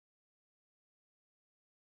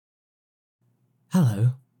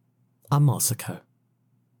Hello, I'm Masako,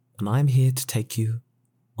 and I'm here to take you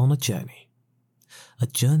on a journey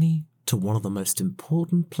to one of the most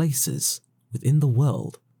important places within the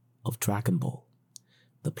world of Dragon Ball,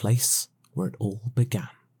 the place where it all began,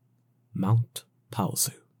 Mount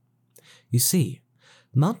Paozu. You see,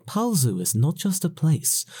 Mount Paozu is not just a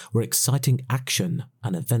place where exciting action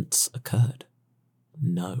and events occurred.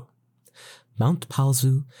 No, Mount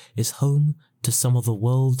Paozu is home to some of the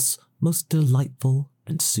world's most delightful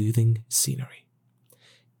and soothing scenery.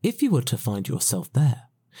 If you were to find yourself there,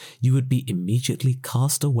 you would be immediately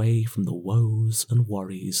cast away from the woes and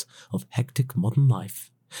worries of hectic modern life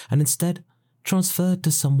and instead transferred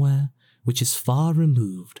to somewhere which is far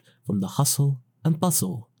removed from the hustle and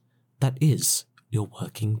bustle that is your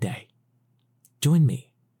working day. Join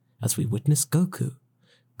me as we witness Goku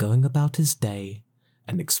going about his day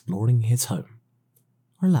and exploring his home.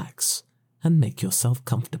 Relax and make yourself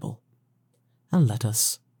comfortable. And let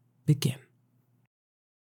us begin.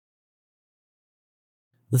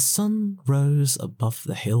 The sun rose above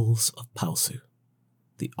the hills of Paozu,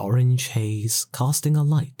 the orange haze casting a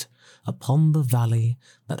light upon the valley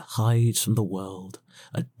that hides from the world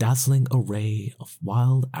a dazzling array of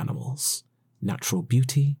wild animals, natural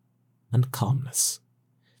beauty, and calmness.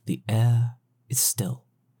 The air is still,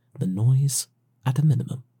 the noise at a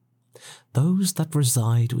minimum. Those that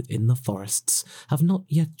reside within the forests have not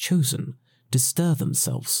yet chosen to stir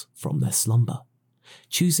themselves from their slumber,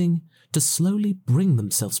 choosing to slowly bring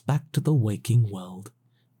themselves back to the waking world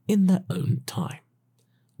in their own time.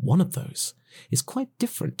 One of those is quite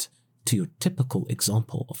different to your typical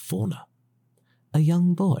example of fauna. A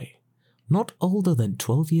young boy, not older than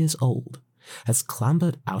 12 years old, has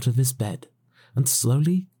clambered out of his bed and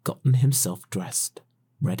slowly gotten himself dressed,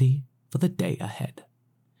 ready for the day ahead.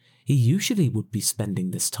 He usually would be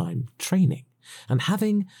spending this time training and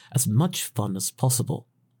having as much fun as possible,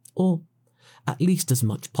 or at least as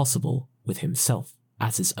much possible with himself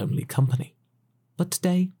as his only company. But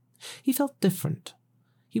today, he felt different.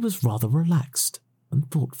 He was rather relaxed and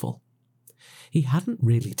thoughtful. He hadn't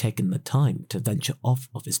really taken the time to venture off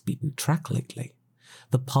of his beaten track lately,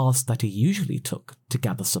 the paths that he usually took to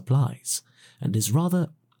gather supplies, and his rather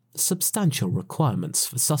substantial requirements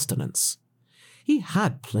for sustenance. He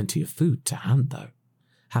had plenty of food to hand, though,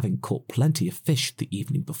 having caught plenty of fish the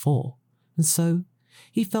evening before, and so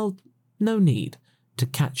he felt no need to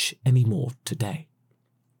catch any more today.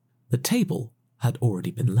 The table had already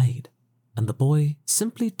been laid, and the boy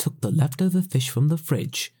simply took the leftover fish from the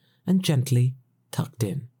fridge and gently tucked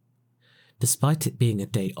in. Despite it being a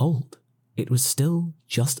day old, it was still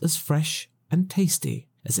just as fresh and tasty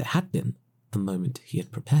as it had been the moment he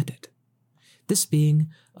had prepared it. This being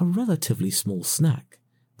a relatively small snack,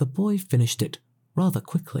 the boy finished it rather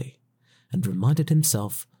quickly and reminded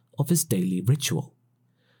himself of his daily ritual,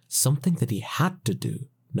 something that he had to do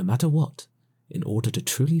no matter what in order to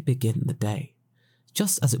truly begin the day,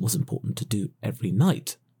 just as it was important to do every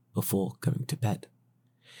night before going to bed.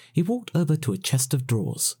 He walked over to a chest of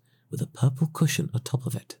drawers with a purple cushion atop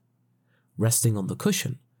of it. Resting on the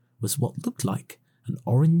cushion was what looked like an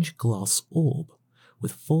orange glass orb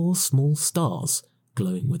with 4 small stars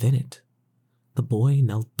glowing within it. The boy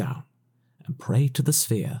knelt down and prayed to the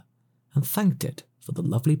sphere and thanked it for the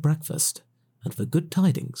lovely breakfast and for good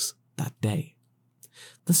tidings that day.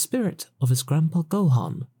 The spirit of his grandpa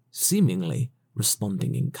Gohan seemingly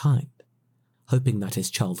responding in kind, hoping that his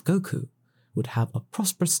child Goku would have a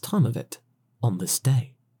prosperous time of it on this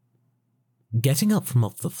day. Getting up from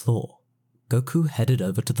off the floor, Goku headed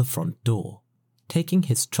over to the front door, taking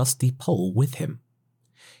his trusty pole with him.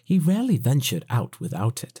 He rarely ventured out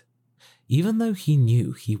without it. Even though he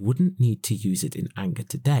knew he wouldn't need to use it in anger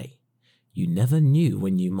today, you never knew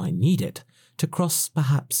when you might need it to cross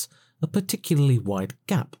perhaps a particularly wide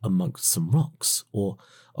gap amongst some rocks or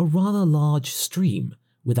a rather large stream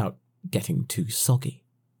without getting too soggy.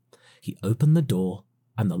 He opened the door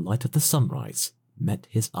and the light of the sunrise met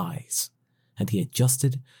his eyes, and he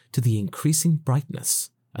adjusted to the increasing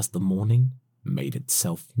brightness as the morning made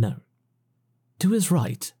itself known. To his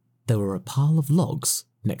right, there were a pile of logs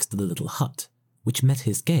next to the little hut, which met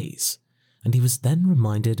his gaze, and he was then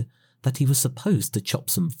reminded that he was supposed to chop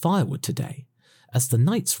some firewood today, as the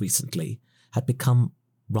nights recently had become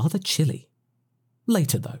rather chilly.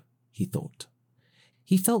 Later, though, he thought.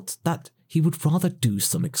 He felt that he would rather do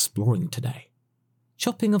some exploring today.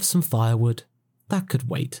 Chopping of some firewood, that could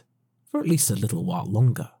wait for at least a little while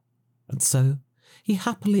longer, and so he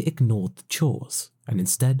happily ignored the chores and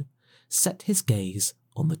instead set his gaze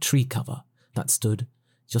on the tree cover that stood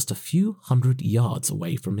just a few hundred yards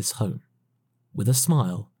away from his home. With a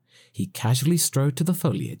smile, he casually strode to the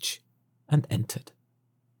foliage and entered.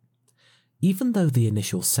 Even though the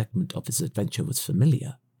initial segment of his adventure was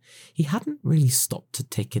familiar, he hadn't really stopped to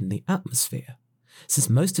take in the atmosphere, since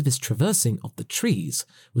most of his traversing of the trees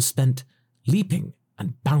was spent leaping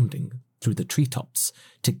and bounding through the treetops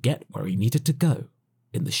to get where he needed to go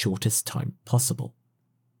in the shortest time possible.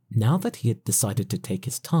 Now that he had decided to take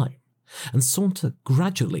his time and saunter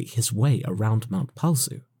gradually his way around Mount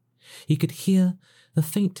Paozu, he could hear the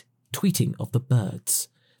faint tweeting of the birds,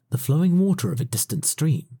 the flowing water of a distant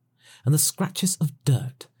stream, and the scratches of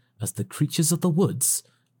dirt as the creatures of the woods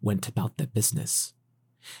went about their business.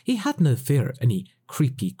 He had no fear of any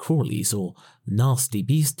creepy crawlies or nasty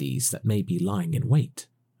beasties that may be lying in wait,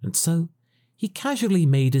 and so he casually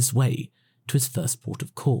made his way to his first port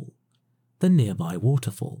of call, the nearby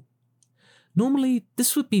waterfall. Normally,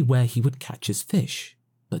 this would be where he would catch his fish,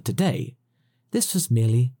 but today, this was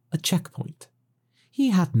merely a checkpoint. He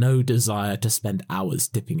had no desire to spend hours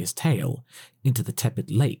dipping his tail into the tepid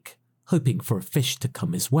lake, hoping for a fish to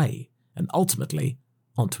come his way, and ultimately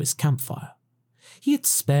onto his campfire. He had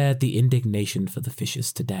spared the indignation for the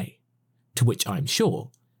fishes today, to which I am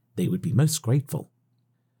sure they would be most grateful.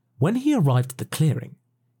 When he arrived at the clearing,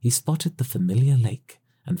 he spotted the familiar lake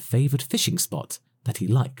and favoured fishing spot that he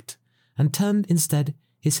liked, and turned instead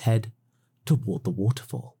his head toward the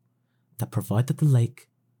waterfall that provided the lake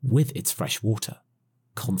with its fresh water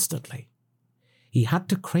constantly. He had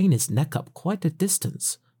to crane his neck up quite a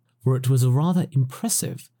distance, for it was a rather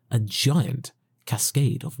impressive and giant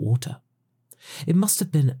cascade of water. It must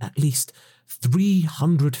have been at least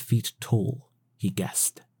 300 feet tall, he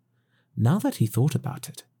guessed. Now that he thought about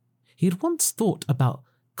it, he had once thought about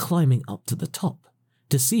climbing up to the top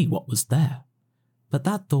to see what was there, but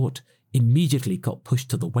that thought immediately got pushed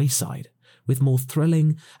to the wayside with more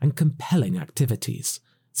thrilling and compelling activities,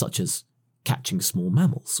 such as catching small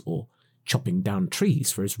mammals or chopping down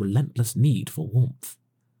trees for his relentless need for warmth.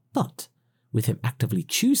 But with him actively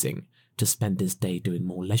choosing to spend his day doing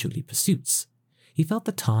more leisurely pursuits, he felt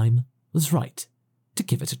the time was right to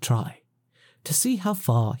give it a try, to see how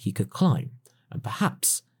far he could climb and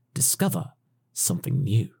perhaps discover something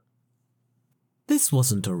new. This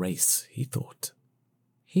wasn't a race, he thought.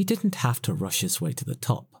 He didn't have to rush his way to the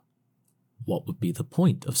top. What would be the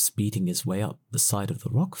point of speeding his way up the side of the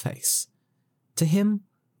rock face? To him,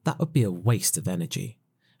 that would be a waste of energy,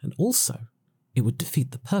 and also it would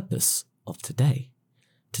defeat the purpose of today,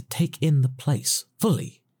 to take in the place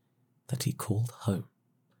fully that he called home.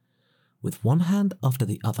 With one hand after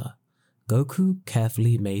the other, Goku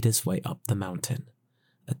carefully made his way up the mountain,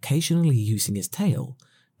 occasionally using his tail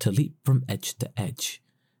to leap from edge to edge,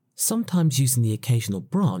 sometimes using the occasional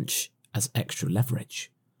branch as extra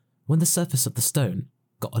leverage, when the surface of the stone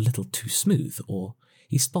got a little too smooth or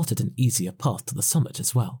he spotted an easier path to the summit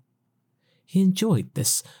as well. He enjoyed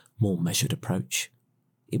this more measured approach.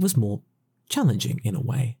 It was more challenging in a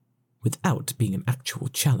way, without being an actual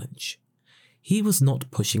challenge. He was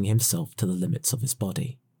not pushing himself to the limits of his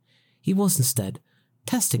body. He was instead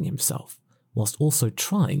testing himself whilst also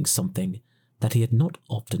trying something that he had not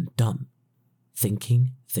often done,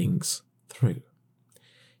 thinking things through.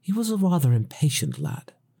 He was a rather impatient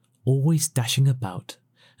lad, always dashing about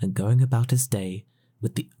and going about his day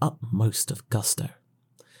with the utmost of gusto.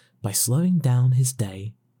 By slowing down his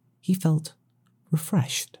day, he felt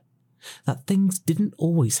refreshed, that things didn't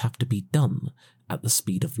always have to be done at the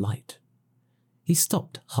speed of light. He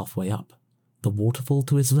stopped halfway up, the waterfall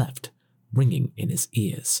to his left ringing in his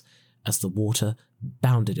ears as the water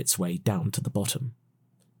bounded its way down to the bottom.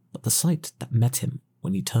 But the sight that met him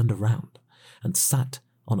when he turned around and sat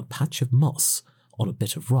on a patch of moss on a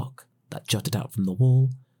bit of rock that jutted out from the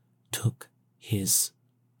wall took his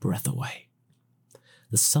breath away.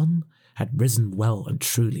 The sun had risen well and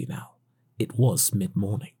truly now. It was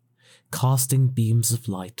mid-morning, casting beams of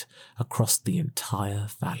light across the entire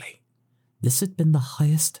valley. This had been the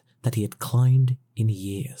highest that he had climbed in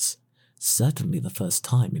years, certainly the first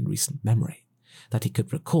time in recent memory that he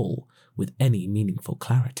could recall with any meaningful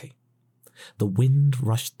clarity. The wind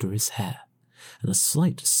rushed through his hair, and a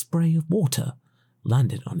slight spray of water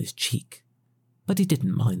landed on his cheek. But he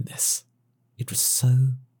didn't mind this. It was so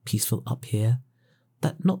peaceful up here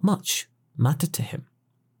that not much mattered to him.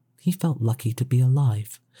 He felt lucky to be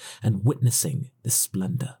alive and witnessing this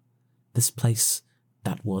splendor, this place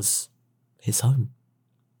that was his home.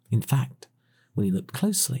 In fact, when he looked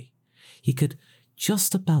closely, he could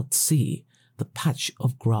just about see the patch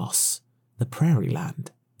of grass, the prairie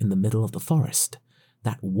land in the middle of the forest.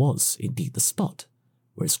 That was indeed the spot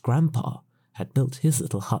where his grandpa had built his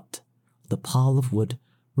little hut, the pile of wood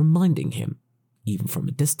reminding him, even from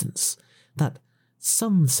a distance, that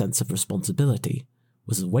some sense of responsibility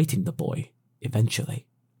was awaiting the boy eventually.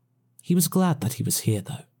 He was glad that he was here,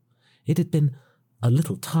 though. It had been a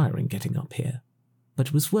little tiring getting up here, but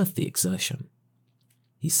it was worth the exertion.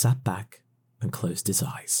 He sat back and closed his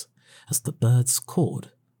eyes as the birds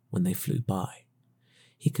cawed when they flew by.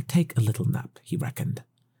 He could take a little nap, he reckoned,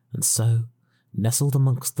 and so nestled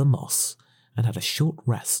amongst the moss and had a short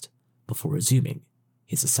rest before resuming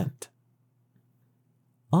his ascent.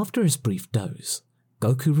 After his brief doze,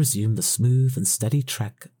 Goku resumed the smooth and steady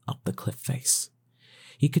trek up the cliff face.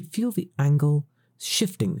 He could feel the angle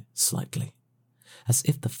shifting slightly, as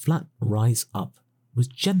if the flat rise up was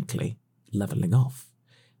gently leveling off,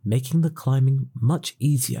 making the climbing much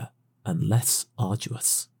easier and less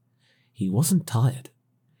arduous. He wasn't tired.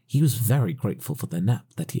 He was very grateful for the nap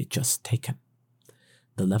that he had just taken.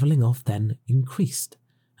 The leveling off then increased,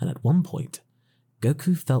 and at one point,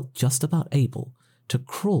 Goku felt just about able to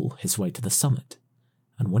crawl his way to the summit,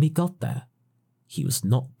 and when he got there, he was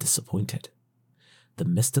not disappointed. The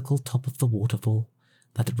mystical top of the waterfall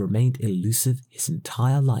that had remained elusive his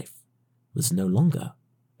entire life was no longer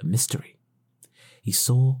a mystery. He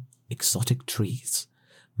saw exotic trees,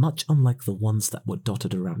 much unlike the ones that were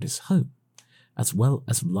dotted around his home, as well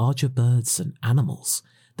as larger birds and animals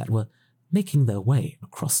that were making their way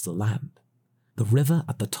across the land. The river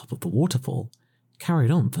at the top of the waterfall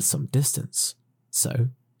carried on for some distance, so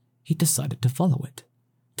he decided to follow it,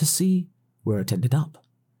 to see where it ended up.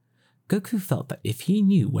 Goku felt that if he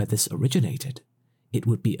knew where this originated, it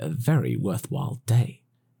would be a very worthwhile day,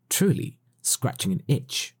 truly scratching an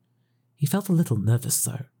itch. He felt a little nervous,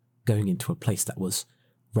 though, going into a place that was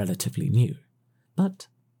relatively new, but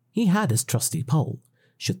he had his trusty pole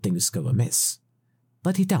should things go amiss,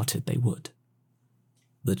 but he doubted they would.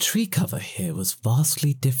 The tree cover here was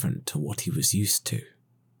vastly different to what he was used to,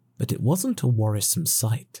 but it wasn't a worrisome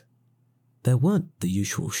sight. There weren't the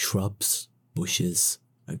usual shrubs, bushes,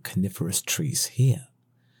 and coniferous trees here.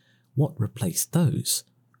 What replaced those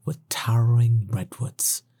were towering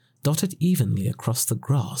redwoods, dotted evenly across the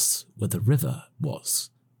grass where the river was,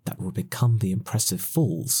 that would become the impressive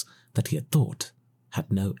falls that he had thought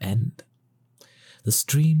had no end. The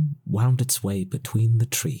stream wound its way between the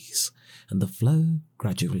trees, and the flow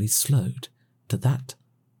gradually slowed to that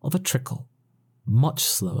of a trickle, much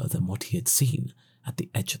slower than what he had seen at the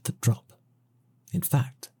edge of the drop. In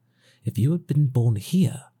fact, if you had been born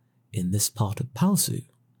here, in this part of Paozu,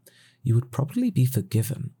 you would probably be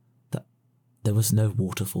forgiven that there was no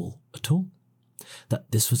waterfall at all,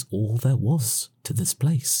 that this was all there was to this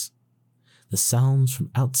place. The sounds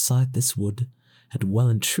from outside this wood had well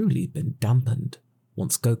and truly been dampened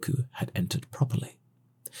once Goku had entered properly.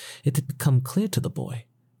 It had become clear to the boy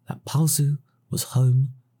that Paozu was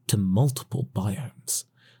home to multiple biomes,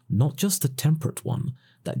 not just the temperate one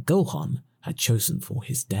that Gohan had chosen for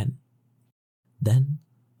his den. Then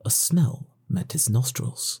a smell met his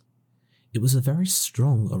nostrils. It was a very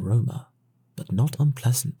strong aroma, but not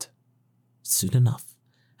unpleasant. Soon enough,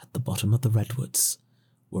 at the bottom of the redwoods,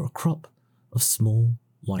 were a crop of small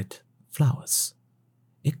white flowers.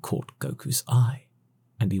 It caught Goku's eye,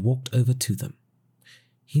 and he walked over to them.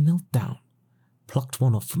 He knelt down, plucked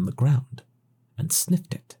one off from the ground, and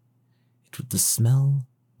sniffed it. It was the smell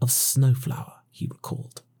of snowflower, he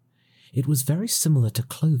recalled. It was very similar to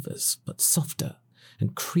clovers, but softer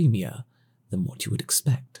and creamier than what you would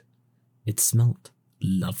expect. It smelt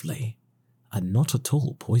lovely, and not at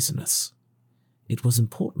all poisonous. It was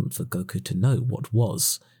important for Goku to know what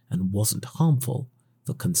was and wasn't harmful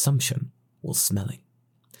for consumption or smelling.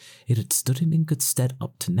 It had stood him in good stead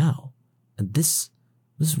up to now, and this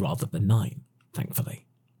was rather benign, thankfully.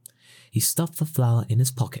 He stuffed the flower in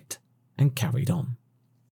his pocket and carried on.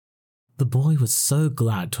 The boy was so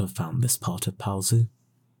glad to have found this part of Paozu.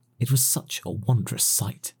 It was such a wondrous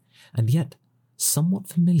sight, and yet somewhat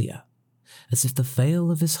familiar, as if the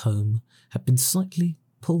veil of his home had been slightly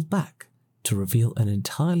pulled back to reveal an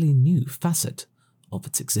entirely new facet of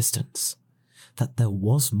its existence, that there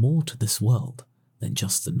was more to this world than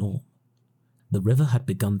just the norm. The river had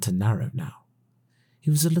begun to narrow now. He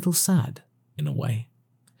was a little sad, in a way.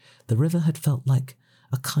 The river had felt like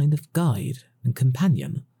a kind of guide and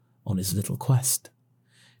companion on his little quest.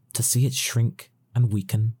 To see it shrink and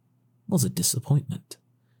weaken was a disappointment,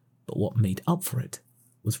 but what made up for it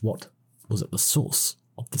was what was at the source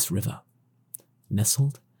of this river.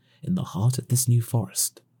 Nestled in the heart of this new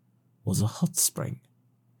forest was a hot spring.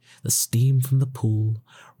 The steam from the pool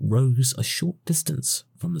rose a short distance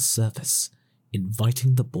from the surface,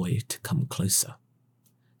 inviting the boy to come closer.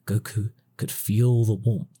 Goku could feel the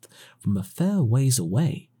warmth from a fair ways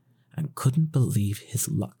away and couldn't believe his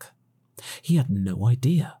luck. He had no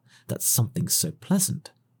idea that something so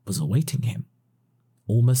pleasant was awaiting him.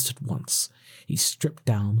 almost at once, he stripped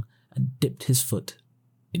down and dipped his foot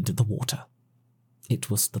into the water. It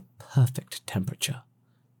was the perfect temperature.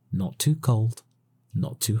 Not too cold,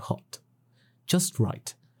 not too hot. Just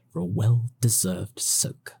right for a well-deserved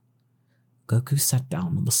soak. Goku sat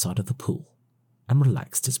down on the side of the pool and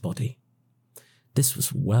relaxed his body. This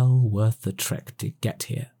was well worth the trek to get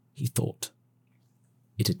here, he thought.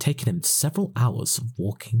 It had taken him several hours of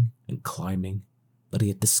walking and climbing, but he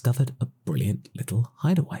had discovered a brilliant little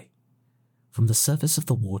hideaway. From the surface of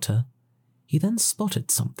the water, he then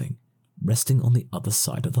spotted something resting on the other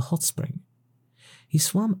side of the hot spring. He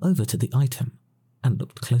swam over to the item and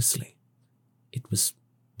looked closely. It was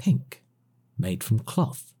pink, made from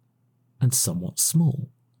cloth, and somewhat small.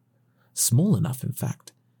 Small enough, in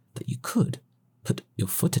fact, that you could put your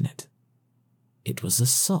foot in it. It was a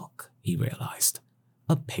sock, he realized.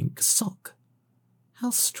 A pink sock. How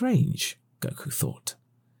strange, Goku thought.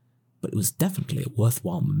 But it was definitely a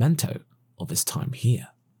worthwhile memento of his time here.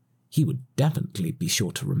 He would definitely be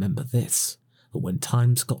sure to remember this for when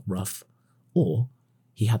times got rough, or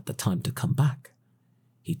he had the time to come back.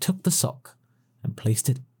 He took the sock and placed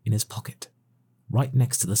it in his pocket, right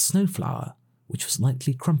next to the snowflower, which was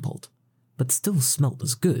lightly crumpled, but still smelt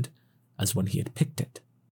as good as when he had picked it.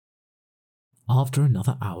 After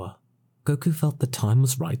another hour, Goku felt the time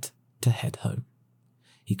was right to head home.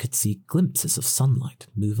 He could see glimpses of sunlight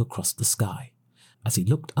move across the sky as he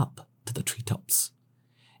looked up to the treetops.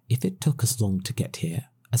 If it took as long to get here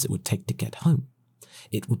as it would take to get home,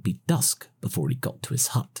 it would be dusk before he got to his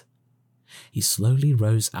hut. He slowly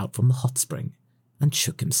rose out from the hot spring and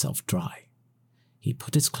shook himself dry. He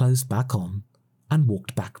put his clothes back on and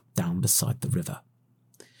walked back down beside the river.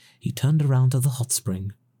 He turned around to the hot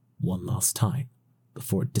spring one last time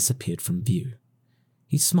before it disappeared from view.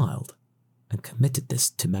 He smiled and committed this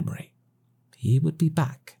to memory. He would be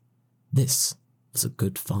back. This was a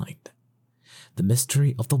good find. The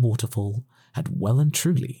mystery of the waterfall had well and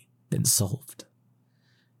truly been solved.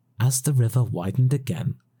 As the river widened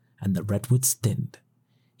again and the redwoods thinned,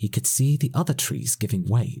 he could see the other trees giving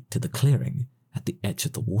way to the clearing at the edge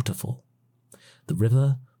of the waterfall. The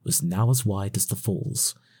river was now as wide as the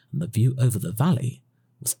falls, and the view over the valley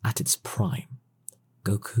was at its prime.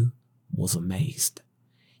 Goku was amazed.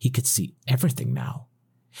 He could see everything now.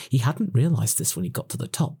 He hadn't realized this when he got to the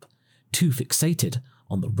top, too fixated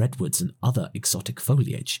on the redwoods and other exotic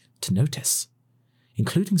foliage to notice,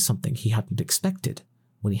 including something he hadn't expected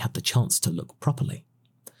when he had the chance to look properly.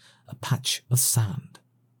 A patch of sand,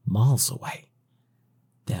 miles away.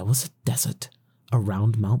 There was a desert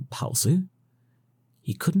around Mount Paozu.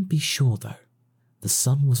 He couldn't be sure, though. The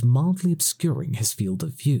sun was mildly obscuring his field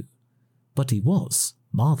of view, but he was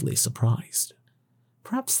mildly surprised.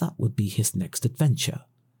 Perhaps that would be his next adventure,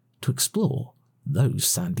 to explore those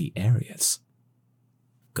sandy areas.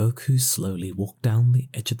 Goku slowly walked down the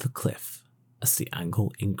edge of the cliff as the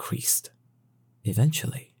angle increased.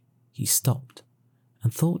 Eventually, he stopped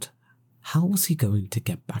and thought, how was he going to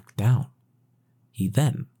get back down? He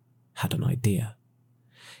then had an idea.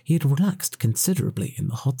 He had relaxed considerably in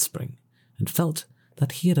the hot spring and felt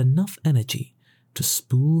that he had enough energy to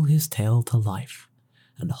spool his tail to life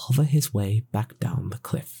and hover his way back down the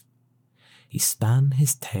cliff. He span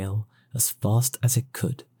his tail as fast as it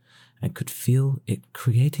could and could feel it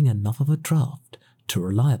creating enough of a draft to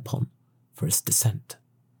rely upon for his descent.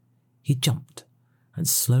 He jumped and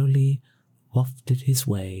slowly wafted his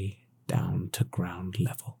way down to ground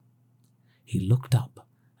level. He looked up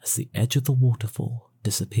as the edge of the waterfall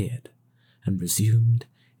disappeared and resumed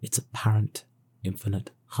its apparent infinite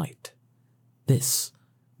height. This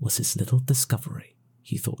was his little discovery,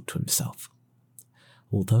 he thought to himself.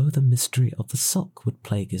 Although the mystery of the sock would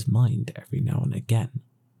plague his mind every now and again,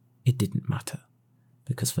 it didn't matter,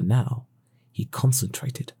 because for now he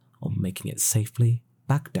concentrated on making it safely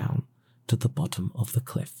back down to the bottom of the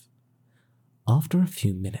cliff. After a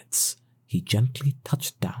few minutes, he gently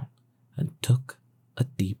touched down and took a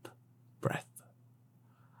deep breath.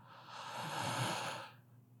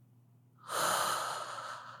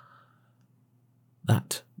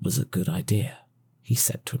 That was a good idea, he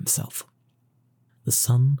said to himself. The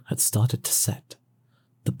sun had started to set.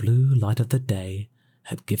 The blue light of the day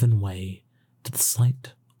had given way to the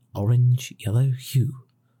slight orange-yellow hue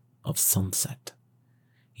of sunset.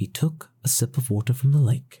 He took a sip of water from the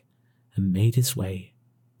lake and made his way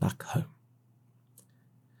back home.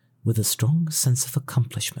 With a strong sense of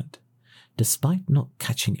accomplishment, despite not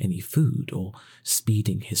catching any food or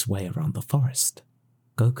speeding his way around the forest,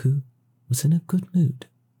 Goku was in a good mood.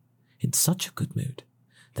 In such a good mood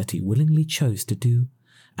that he willingly chose to do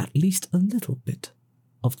at least a little bit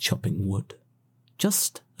of chopping wood.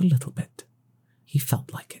 Just a little bit. he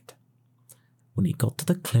felt like it. When he got to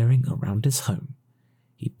the clearing around his home,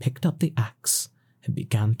 he picked up the axe and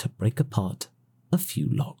began to break apart a few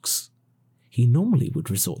logs. He normally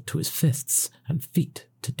would resort to his fists and feet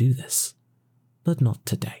to do this, but not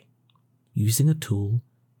today. Using a tool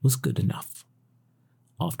was good enough.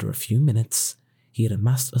 After a few minutes, he had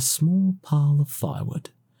amassed a small pile of firewood,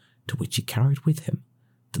 to which he carried with him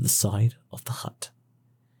to the side of the hut.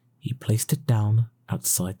 He placed it down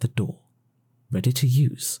outside the door, ready to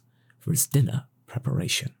use for his dinner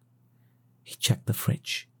preparation. He checked the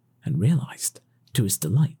fridge and realized, to his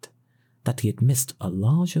delight, that he had missed a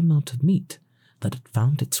large amount of meat that had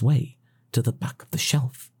found its way to the back of the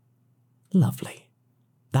shelf. Lovely.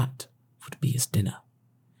 That would be his dinner.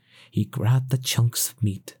 He grabbed the chunks of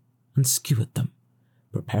meat and skewered them,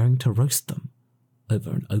 preparing to roast them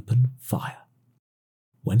over an open fire.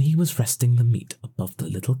 When he was resting the meat above the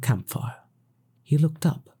little campfire, he looked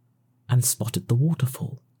up and spotted the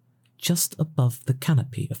waterfall just above the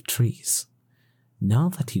canopy of trees. Now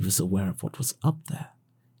that he was aware of what was up there,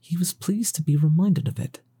 he was pleased to be reminded of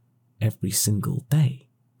it every single day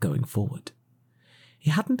going forward.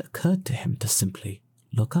 It hadn't occurred to him to simply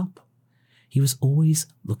look up. He was always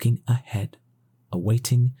looking ahead,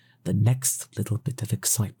 awaiting the next little bit of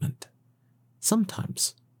excitement.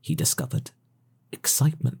 Sometimes, he discovered,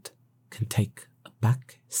 excitement can take a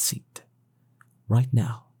back seat. Right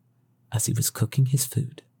now, as he was cooking his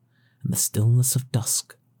food and the stillness of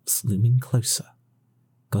dusk was looming closer,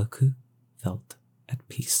 Goku felt at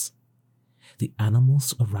peace. The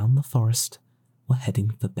animals around the forest were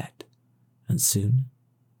heading for bed, and soon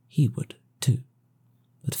he would too.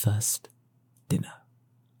 But first, dinner.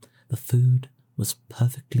 The food was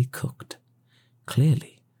perfectly cooked.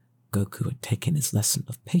 Clearly, Goku had taken his lesson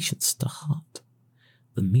of patience to heart.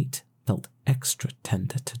 The meat felt extra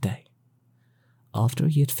tender today. After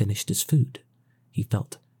he had finished his food, he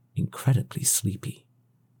felt incredibly sleepy.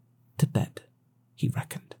 To bed, he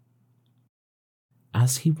reckoned.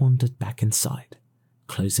 As he wandered back inside,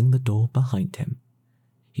 closing the door behind him,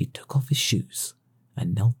 he took off his shoes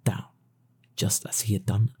and knelt down, just as he had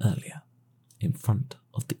done earlier, in front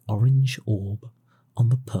of the orange orb on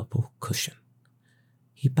the purple cushion.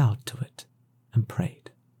 He bowed to it and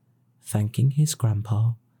prayed, thanking his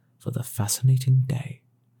grandpa for the fascinating day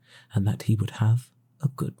and that he would have a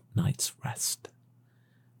good night's rest.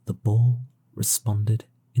 The ball responded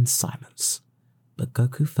in silence, but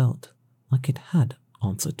Goku felt like it had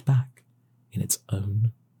answered back in its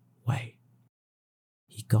own way.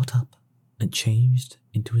 He got up and changed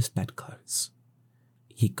into his bedclothes.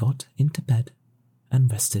 He got into bed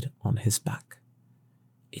and rested on his back.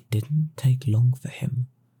 It didn't take long for him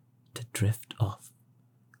to drift off.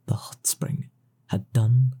 The hot spring had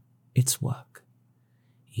done its work.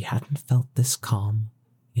 He hadn't felt this calm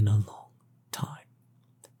in a long time.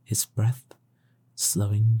 His breath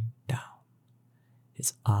slowing down,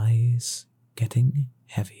 his eyes getting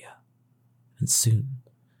heavier, and soon,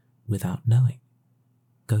 without knowing,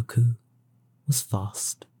 Goku was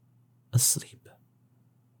fast asleep.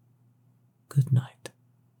 Good night.